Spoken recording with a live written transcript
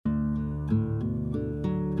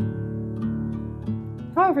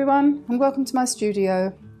Hi everyone, and welcome to my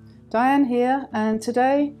studio. Diane here, and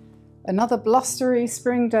today, another blustery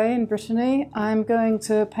spring day in Brittany, I'm going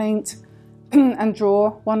to paint and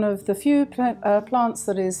draw one of the few plants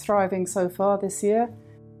that is thriving so far this year,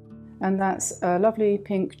 and that's a lovely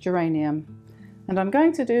pink geranium. And I'm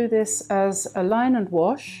going to do this as a line and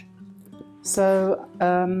wash. So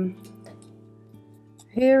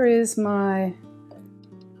here is my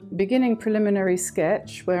beginning preliminary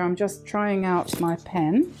sketch where I'm just trying out my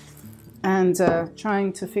pen and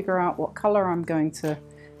trying to figure out what colour I'm going to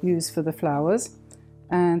use for the flowers.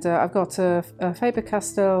 And I've got a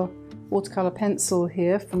Faber-Castell watercolour pencil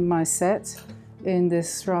here from my set in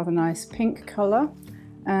this rather nice pink colour,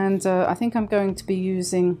 and I think I'm going to be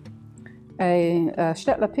using a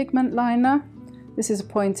Staedtler pigment liner. This is a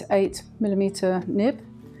 0.8mm nib,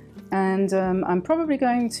 and I'm probably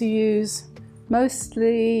going to use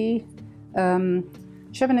mostly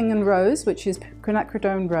Scheveningen rose, which is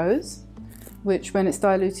quinacridone rose, which when it's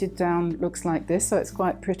diluted down looks like this, so it's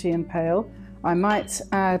quite pretty and pale. I might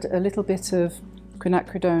add a little bit of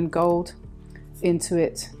quinacridone gold into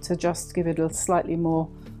it to just give it a slightly more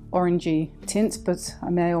orangey tint, but I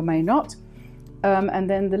may or may not. And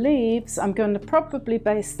then the leaves, I'm going to probably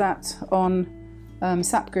base that on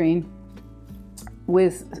sap green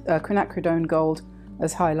with quinacridone gold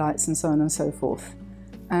as highlights and so on and so forth.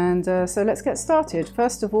 And so let's get started.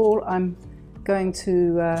 First of all, I'm going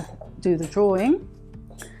to do the drawing,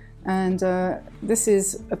 and this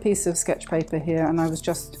is a piece of sketch paper here, and I was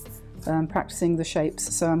just practicing the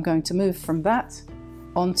shapes, so I'm going to move from that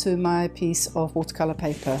onto my piece of watercolor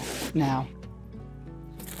paper now.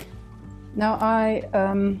 Now I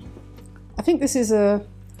think this is a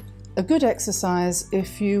good exercise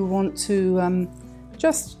if you want to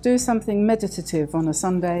just do something meditative on a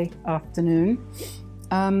Sunday afternoon,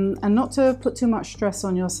 and not to put too much stress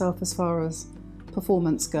on yourself as far as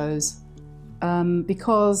performance goes,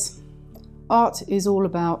 because art is all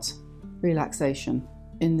about relaxation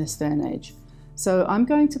in this day and age. So I'm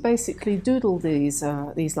going to basically doodle these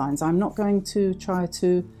lines. I'm not going to try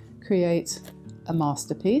to create a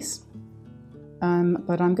masterpiece,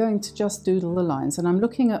 but I'm going to just doodle the lines. And I'm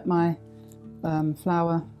looking at my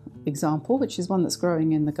flower example, which is one that's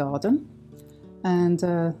growing in the garden, and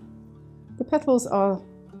the petals are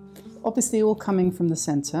obviously all coming from the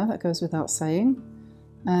center, that goes without saying,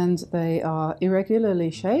 and they are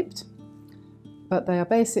irregularly shaped, but they are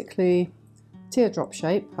basically teardrop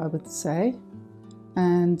shape, I would say.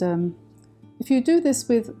 And if you do this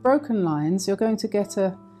with broken lines, you're going to get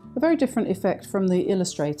a very different effect from the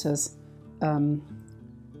illustrator's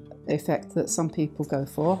effect that some people go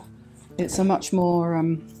for. It's a much more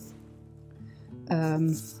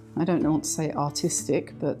I don't want to say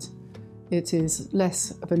artistic, but it is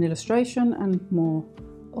less of an illustration and more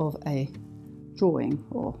of a drawing,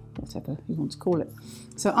 or whatever you want to call it.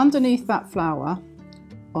 So underneath that flower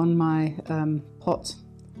on my pot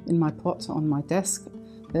on my desk,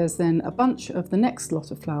 there's then a bunch of the next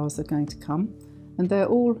lot of flowers that are going to come, and they're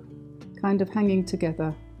all kind of hanging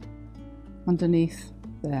together underneath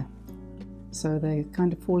there. So they're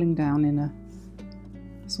kind of falling down in a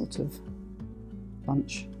sort of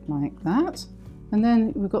bunch like that, and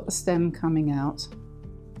then we've got the stem coming out,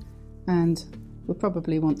 and we'll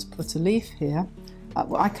probably want to put a leaf here.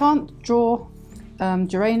 I can't draw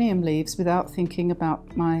geranium leaves without thinking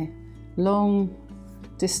about my long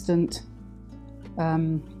distant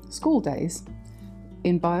school days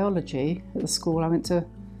in biology at the school. I went to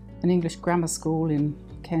an English grammar school in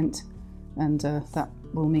Kent, and that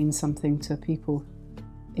will mean something to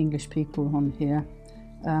English people on here.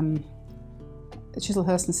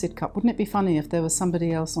 Chislehurst and Sidcup. Wouldn't it be funny if there was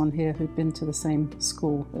somebody else on here who'd been to the same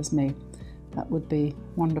school as me? That would be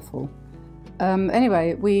wonderful.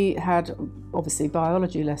 Anyway, we had obviously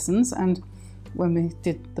biology lessons, and when we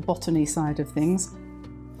did the botany side of things,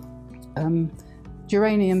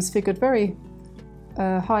 geraniums figured very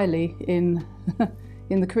highly in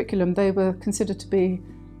in the curriculum. They were considered to be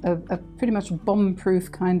a pretty much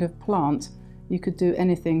bomb-proof kind of plant. You could do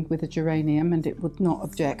anything with a geranium and it would not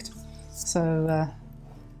object. So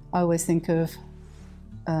I always think of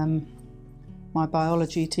my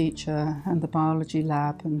biology teacher and the biology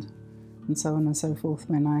lab and so on and so forth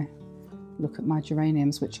when I look at my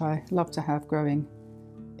geraniums, which I love to have growing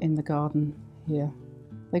in the garden here.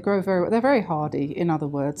 They're very hardy, in other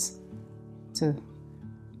words, to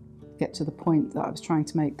get to the point that I was trying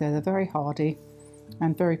to make there. They're very hardy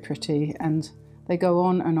and very pretty, and they go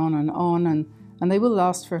on and on and on, and they will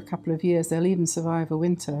last for a couple of years. They'll even survive a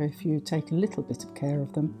winter if you take a little bit of care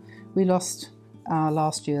of them. We lost our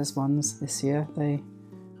last year's ones this year. They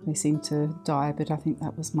they seem to die, but I think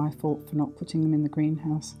that was my fault for not putting them in the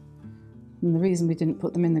greenhouse. And the reason we didn't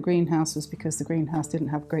put them in the greenhouse was because the greenhouse didn't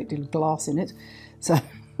have a great deal of glass in it, so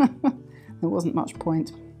there wasn't much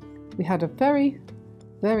point. We had a very,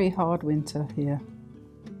 very hard winter here.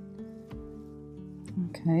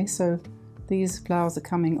 Okay, so these flowers are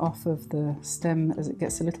coming off of the stem as it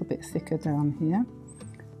gets a little bit thicker down here.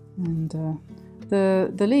 And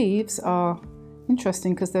the leaves are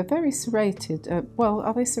interesting because they're very serrated. Well,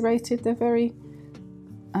 are they serrated? They're very,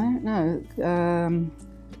 I don't know,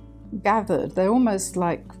 gathered. They're almost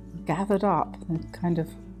like gathered up. They've kind of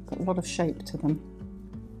got a lot of shape to them.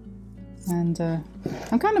 And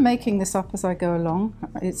I'm kind of making this up as I go along.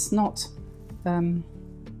 It's not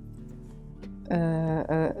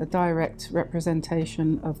a direct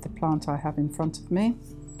representation of the plant I have in front of me.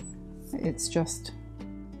 It's just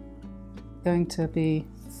going to be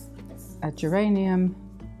a geranium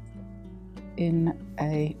in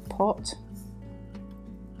a pot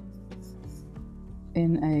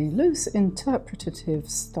in a loose interpretative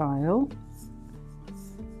style.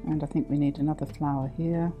 And I think we need another flower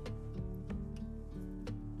here.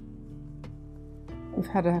 We've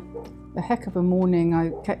had a heck of a morning.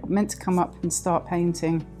 I meant to come up and start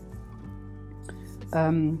painting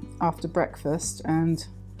after breakfast, and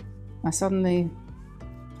I suddenly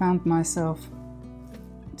found myself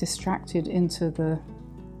distracted into the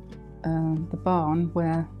barn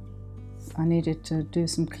where I needed to do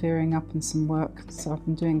some clearing up and some work. So I've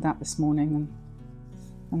been doing that this morning,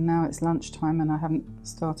 and now it's lunchtime and I haven't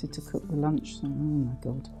started to cook the lunch. So, oh my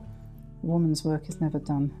God, a woman's work is never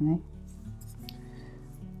done, eh?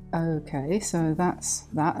 Okay, so that's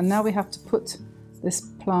that, and now we have to put this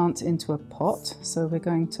plant into a pot. So we're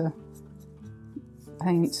going to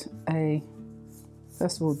paint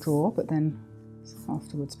first of all draw, but then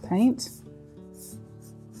afterwards paint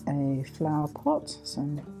a flower pot. So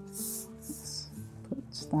let's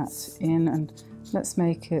put that in and let's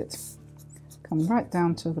make it come right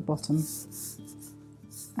down to the bottom.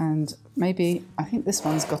 And maybe, I think this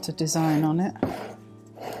one's got a design on it.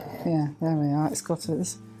 Yeah, there we are. It's got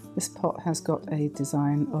this pot has got a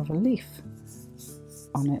design of a leaf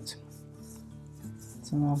on it.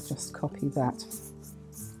 So I'll just copy that.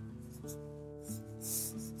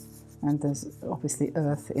 And there's obviously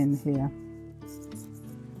earth in here.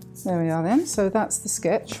 There we are then. So that's the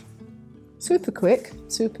sketch. Super quick,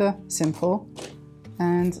 super simple.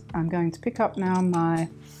 And I'm going to pick up now my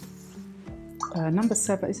number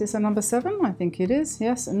 7. Is this a number 7? I think it is.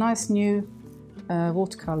 Yes, a nice new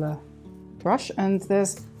watercolor brush. And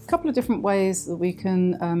there's a couple of different ways that we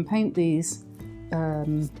can paint these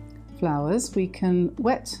flowers. We can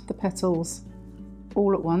wet the petals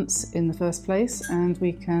all at once in the first place, and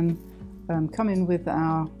we can come in with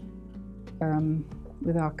our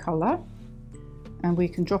colour, and we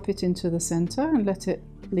can drop it into the centre and let it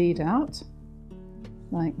bleed out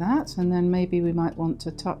like that, and then maybe we might want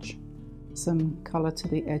to touch some colour to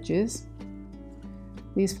the edges.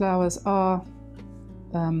 These flowers are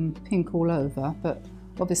pink all over, but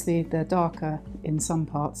obviously they're darker in some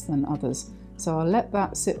parts than others. So I'll let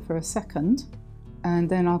that sit for a second, and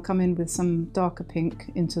then I'll come in with some darker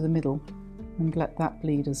pink into the middle and let that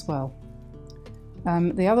bleed as well.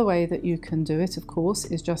 The other way that you can do it, of course,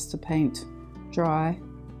 is just to paint dry,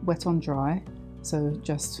 wet on dry. So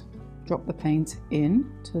just drop the paint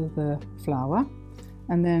in to the flower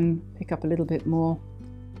and then pick up a little bit more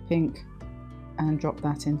pink and drop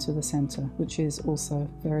that into the center, which is also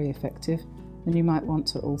very effective. And you might want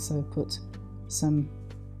to also put some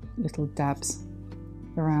little dabs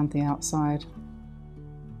around the outside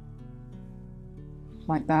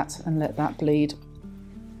like that and let that bleed.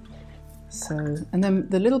 So, and then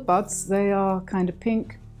the little buds, they are kind of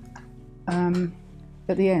pink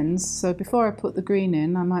at the ends. So before I put the green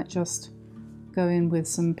in, I might just go in with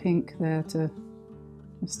some pink there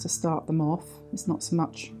just to start them off. It's not so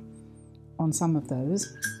much on some of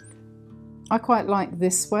those. I quite like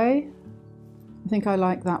this way. I think I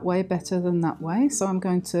like that way better than that way. So I'm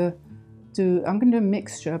going to do a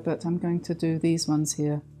mixture, but I'm going to do these ones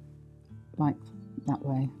here like that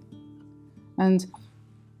way. And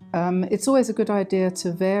it's always a good idea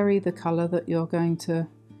to vary the colour that you're going to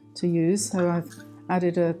use. So I've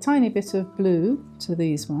added a tiny bit of blue to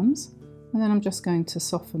these ones, and then I'm just going to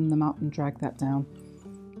soften them up and drag that down.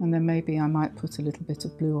 And then maybe I might put a little bit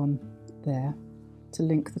of blue on there to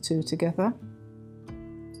link the two together.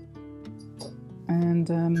 And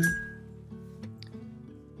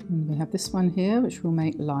we have this one here, which we'll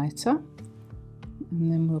make lighter.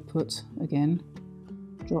 And then we'll put, again,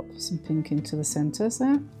 drop some pink into the centres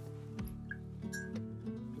there.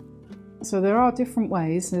 So there are different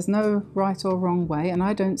ways, there's no right or wrong way, and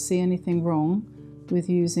I don't see anything wrong with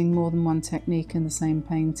using more than one technique in the same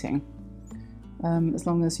painting. As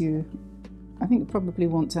long as I think you probably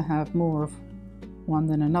want to have more of one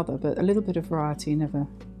than another, but a little bit of variety never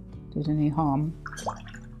did any harm.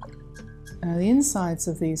 The insides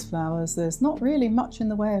of these flowers, there's not really much in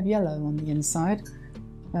the way of yellow on the inside,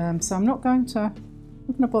 so I'm not going to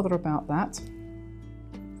bother about that.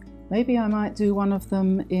 Maybe I might do one of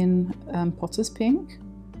them in potter's pink,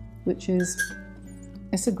 which it's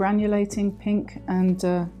a granulating pink, and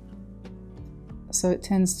so it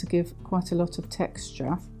tends to give quite a lot of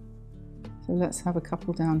texture. So let's have a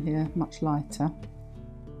couple down here, much lighter,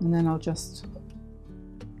 and then I'll just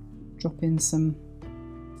drop in some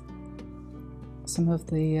of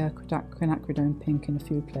the quinacridone pink in a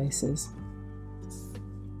few places.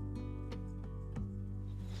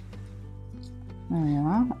 There we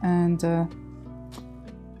are, and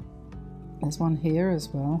there's one here as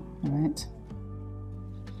well, right?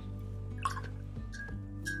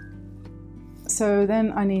 So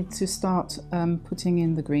then I need to start putting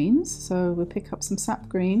in the greens. So we'll pick up some sap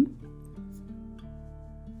green.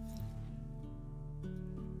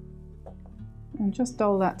 And just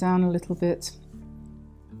dull that down a little bit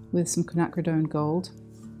with some quinacridone gold.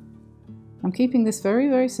 I'm keeping this very,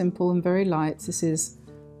 very simple and very light. This is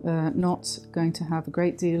not going to have a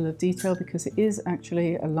great deal of detail because it is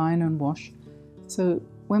actually a line and wash. So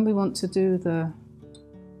when we want to do the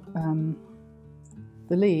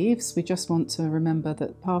leaves, we just want to remember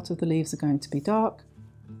that part of the leaves are going to be dark,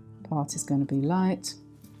 part is going to be light.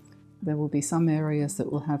 There will be some areas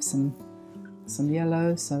that will have some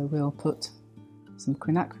yellow, so we'll put some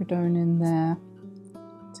quinacridone in there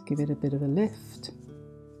to give it a bit of a lift.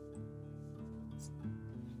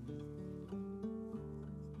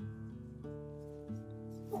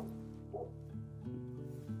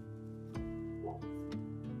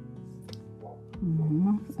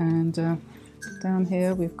 And down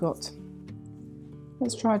here we've got,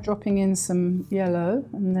 let's try dropping in some yellow,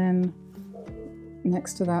 and then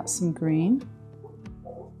next to that some green.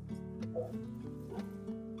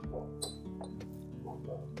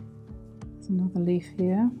 There's another leaf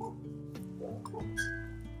here.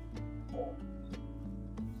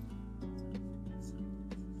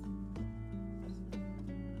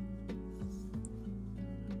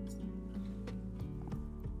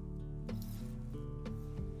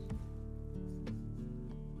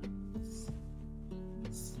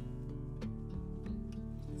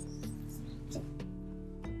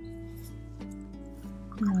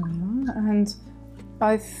 And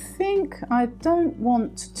I think I don't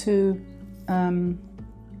want to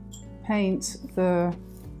paint the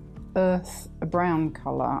earth a brown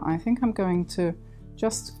colour. I think I'm going to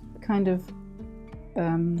just kind of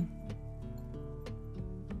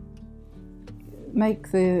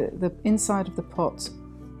make the inside of the pot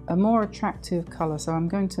a more attractive colour. So I'm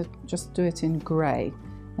going to just do it in grey,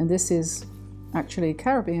 and this is actually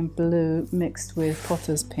Caribbean blue mixed with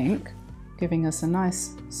potter's pink, giving us a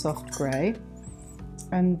nice soft grey,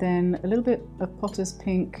 and then a little bit of potter's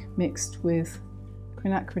pink mixed with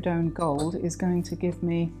quinacridone gold is going to give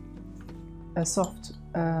me a soft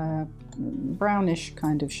brownish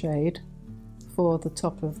kind of shade for the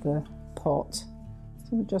top of the pot. So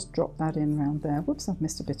we'll just drop that in round there. Whoops, I've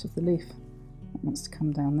missed a bit of the leaf. It wants to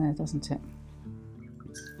come down there, doesn't it?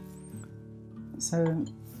 So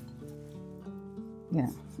yeah,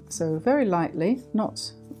 so very lightly,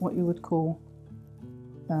 not what you would call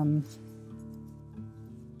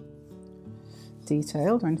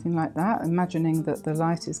detailed or anything like that, imagining that the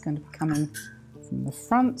light is going to be coming from the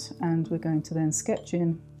front, and we're going to then sketch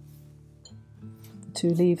in the two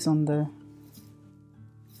leaves on the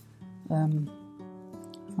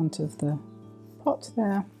front of the pot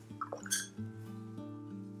there,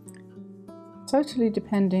 totally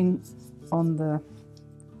depending on the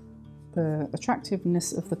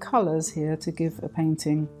attractiveness of the colours here to give a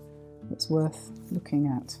painting that's worth looking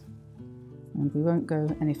at. And we won't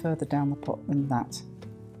go any further down the pot than that.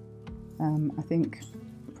 I think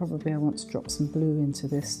probably I want to drop some blue into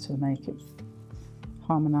this to make it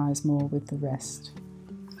harmonise more with the rest,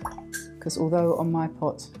 because although on my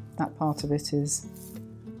pot that part of it is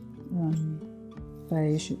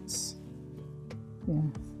beige, it's, yeah,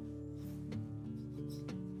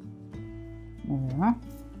 there we are.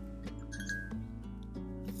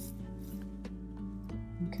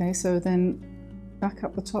 Okay, so then back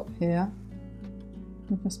up the top here,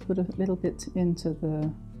 we'll just put a little bit into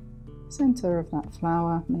the centre of that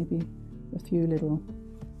flower, maybe a few little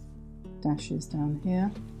dashes down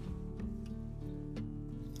here,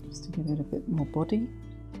 just to give it a bit more body.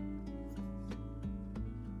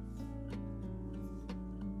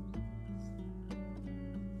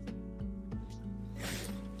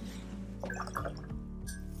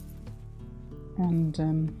 And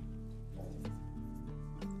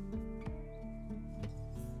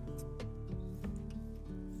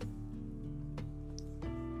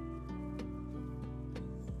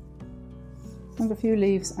I have a few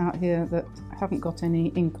leaves out here that haven't got any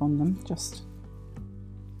ink on them, just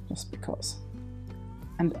because.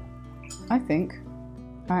 And I think,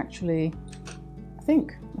 I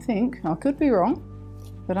could be wrong,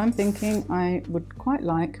 but I'm thinking I would quite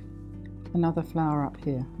like another flower up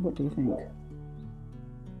here. What do you think?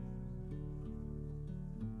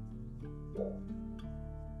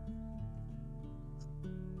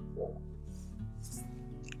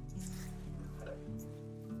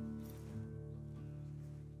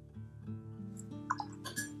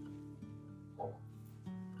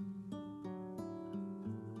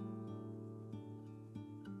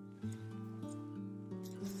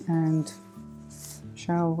 And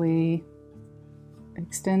shall we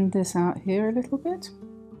extend this out here a little bit?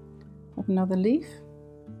 Have another leaf,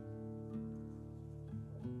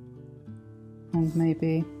 and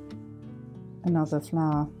maybe another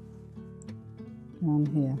flower down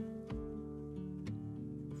here.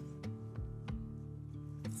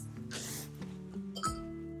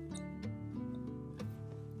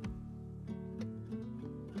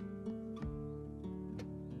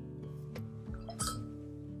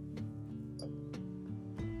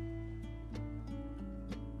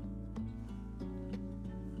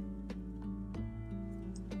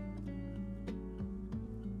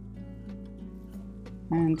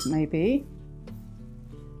 And maybe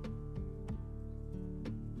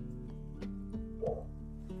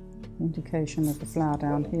indication of the flower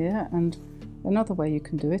down here, and another way you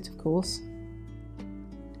can do it, of course,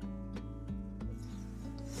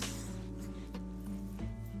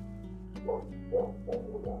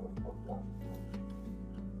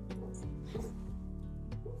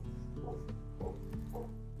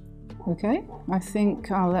 okay, I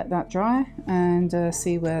think I'll let that dry and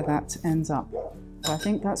see where that ends up. I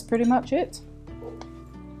think that's pretty much it.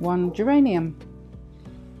 One geranium.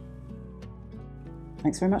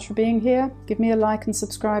 Thanks very much for being here. Give me a like and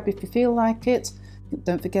subscribe if you feel like it.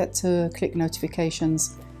 Don't forget to click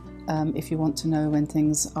notifications if you want to know when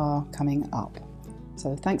things are coming up.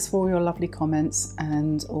 So thanks for all your lovely comments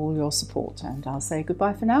and all your support, and I'll say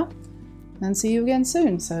goodbye for now and see you again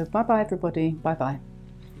soon. So bye bye everybody. Bye bye.